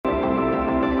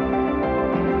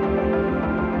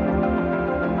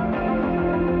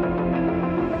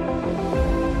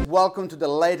welcome to the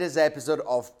latest episode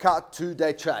of Cut to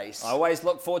the Chase. I always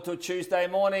look forward to a Tuesday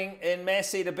morning in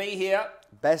Massey to be here.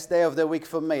 Best day of the week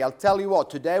for me. I'll tell you what,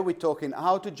 today we're talking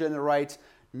how to generate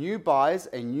new buyers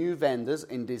and new vendors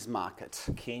in this market.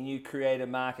 Can you create a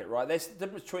market, right? That's the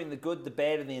difference between the good, the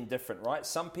bad, and the indifferent, right?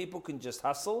 Some people can just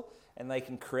hustle and they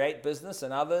can create business,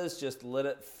 and others just let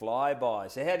it fly by.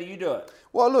 So how do you do it?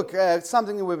 Well, look,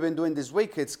 something that we've been doing this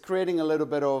week, it's creating a little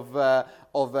bit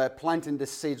of planting the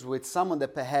seeds with someone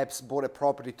that perhaps bought a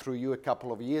property through you a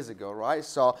couple of years ago, right?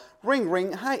 So ring,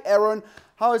 ring. Hi, Aaron.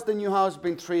 How has the new house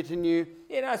been treating you?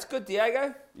 Yeah, no, it's good,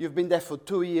 Diego. You've been there for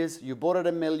 2 years. You bought it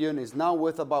 $1 million. It's now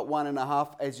worth about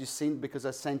 1.5, as you've seen, because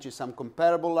I sent you some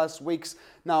comparable last weeks.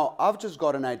 Now, I've just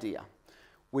got an idea.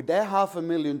 With that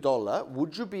 $500,000,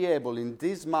 would you be able in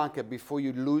this market, before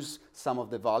you lose some of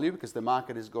the value because the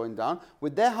market is going down,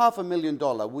 with that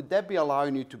 $500,000, would that be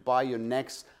allowing you to buy your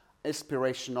next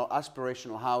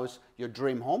aspirational house, your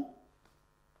dream home?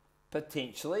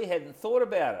 Potentially, hadn't thought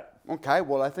about it. Okay,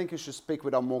 well, I think you should speak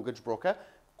with our mortgage broker.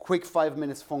 Quick 5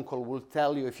 minutes phone call will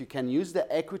tell you if you can use the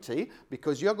equity,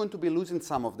 because you're going to be losing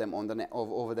some of them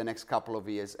over the next couple of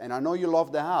years. And I know you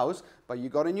love the house, but you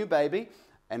got a new baby.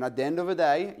 And at the end of the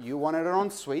day, you wanted an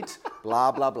ensuite,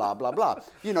 blah, blah, blah, blah, blah.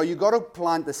 You know, you got to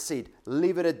plant the seed.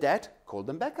 Leave it at that. Call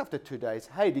them back after 2 days.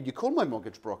 Hey, did you call my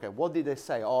mortgage broker? What did they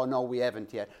say? Oh, no, we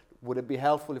haven't yet. Would it be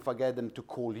helpful if I get them to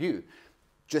call you?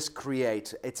 Just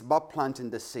create. It's about planting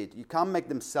the seed. You can't make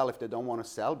them sell if they don't want to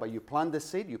sell, but you plant the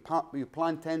seed, you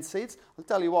plant 10 seeds. I'll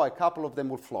tell you what, a couple of them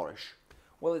will flourish.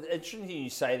 Well, it's interesting you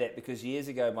say that, because years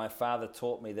ago, my father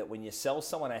taught me that when you sell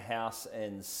someone a house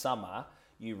in summer,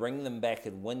 you ring them back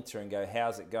in winter and go,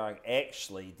 how's it going?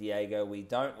 Actually, Diego, we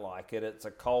don't like it. It's a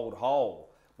cold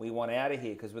hole. We want out of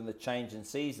here, because when the change in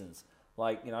seasons,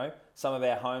 like, you know, some of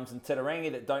our homes in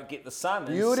Titirangi that don't get the sun.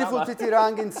 Beautiful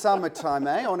Titirangi in summertime,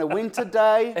 eh? On a winter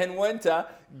day. In winter,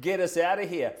 get us out of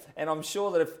here. And I'm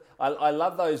sure that if, I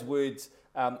love those words,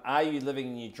 are you living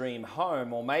in your dream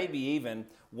home? Or maybe even,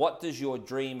 what does your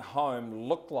dream home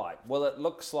look like? Well, it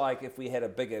looks like if we had a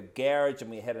bigger garage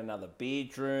and we had another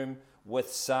bedroom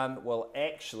with sun. Well,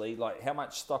 actually, like, how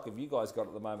much stock have you guys got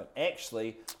at the moment?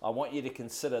 Actually, I want you to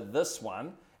consider this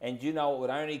one, and you know it would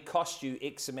only cost you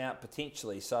X amount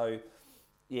potentially. So,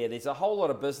 yeah, there's a whole lot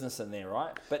of business in there,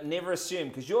 right? But never assume,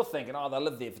 because you're thinking, oh, they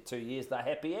lived there for 2 years, they're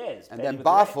happy as. And then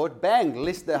barefoot, bang,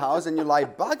 list the house, and you're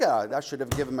like, bugger, I should have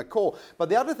given them a call. But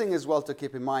the other thing as well to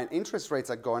keep in mind, interest rates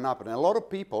are going up, and a lot of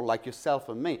people, like yourself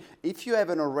and me, if you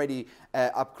haven't already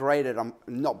upgraded,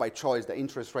 not by choice, the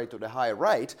interest rate to the higher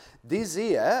rate, this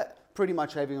year, pretty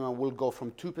much everyone will go from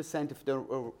 2%, if they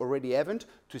already haven't,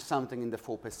 to something in the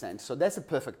 4%. So that's a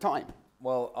perfect time.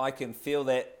 Well, I can feel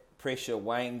that pressure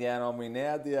weighing down on me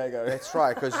now, Diego. That's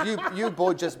right, because you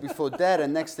bought just before that,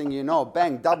 and next thing you know,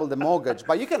 bang, double the mortgage.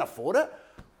 But you can afford it.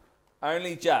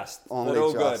 Only just. Only but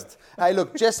all just. Good. Hey,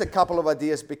 look, just a couple of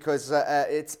ideas, because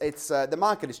the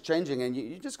market is changing, and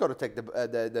you just got to take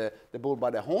the bull by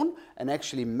the horn and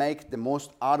actually make the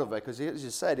most out of it. Because as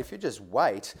you said, if you just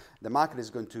wait, the market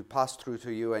is going to pass through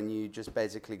to you, and you're just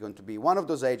basically going to be one of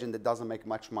those agents that doesn't make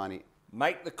much money.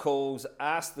 Make the calls,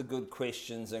 ask the good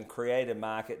questions, and create a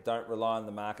market. Don't rely on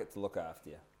the market to look after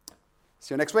you.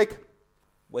 See you next week.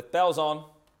 With bells on.